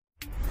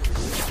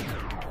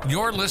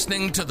You're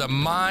listening to the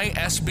My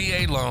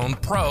SBA Loan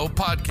Pro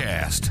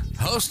podcast,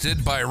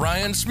 hosted by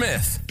Ryan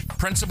Smith,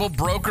 principal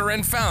broker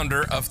and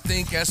founder of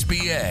Think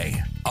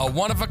SBA, a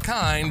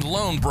one-of-a-kind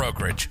loan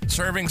brokerage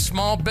serving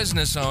small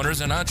business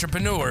owners and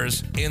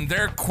entrepreneurs in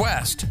their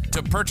quest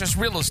to purchase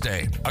real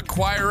estate,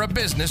 acquire a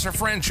business or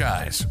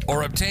franchise,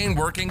 or obtain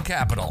working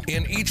capital.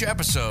 In each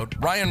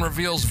episode, Ryan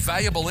reveals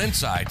valuable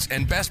insights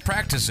and best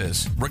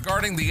practices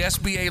regarding the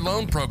SBA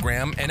loan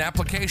program and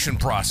application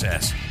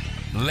process.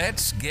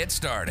 Let's get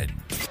started.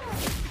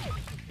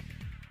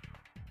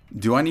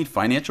 Do I need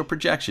financial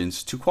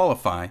projections to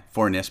qualify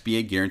for an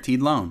SBA guaranteed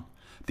loan?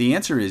 The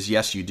answer is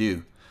yes, you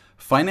do.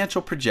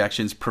 Financial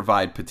projections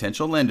provide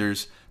potential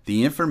lenders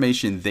the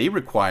information they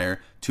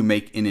require to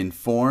make an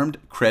informed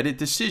credit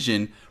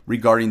decision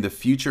regarding the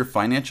future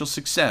financial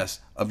success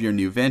of your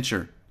new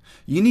venture.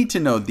 You need to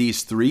know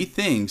these three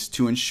things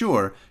to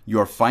ensure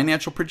your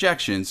financial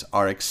projections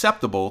are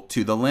acceptable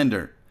to the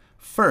lender.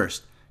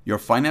 First, your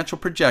financial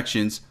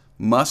projections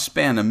must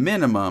span a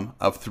minimum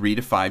of 3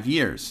 to 5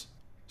 years.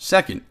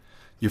 Second,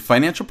 your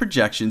financial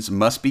projections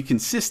must be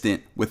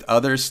consistent with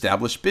other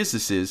established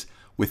businesses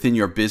within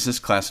your business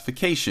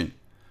classification.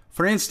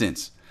 For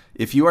instance,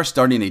 if you are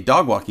starting a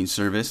dog walking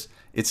service,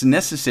 it's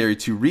necessary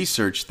to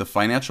research the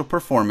financial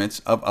performance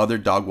of other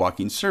dog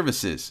walking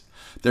services.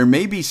 There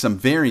may be some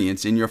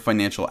variance in your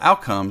financial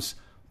outcomes,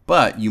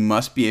 but you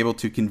must be able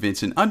to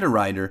convince an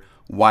underwriter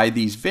why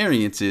these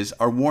variances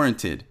are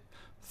warranted.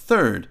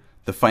 Third,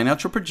 the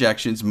financial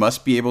projections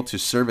must be able to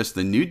service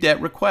the new debt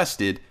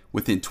requested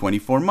within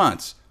 24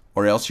 months,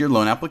 or else your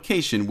loan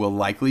application will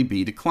likely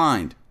be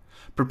declined.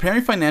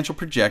 Preparing financial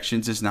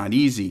projections is not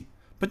easy,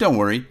 but don't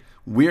worry,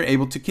 we're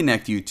able to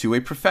connect you to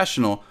a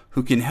professional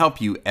who can help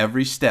you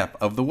every step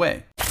of the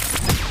way.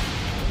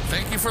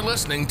 Thank you for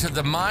listening to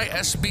the My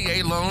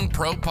SBA Loan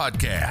Pro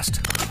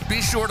podcast.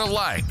 Be sure to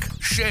like,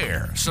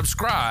 share,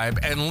 subscribe,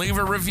 and leave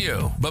a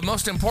review. But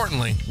most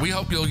importantly, we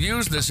hope you'll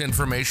use this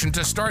information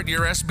to start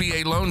your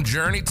SBA loan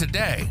journey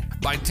today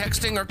by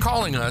texting or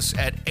calling us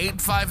at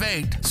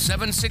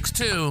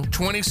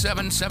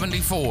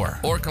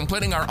 858-762-2774 or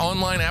completing our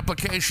online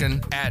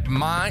application at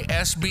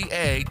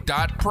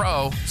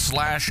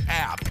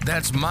mysba.pro/app.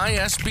 That's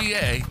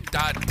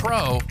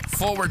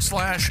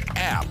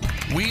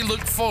mysba.pro/app. We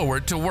look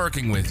forward to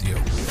working with you.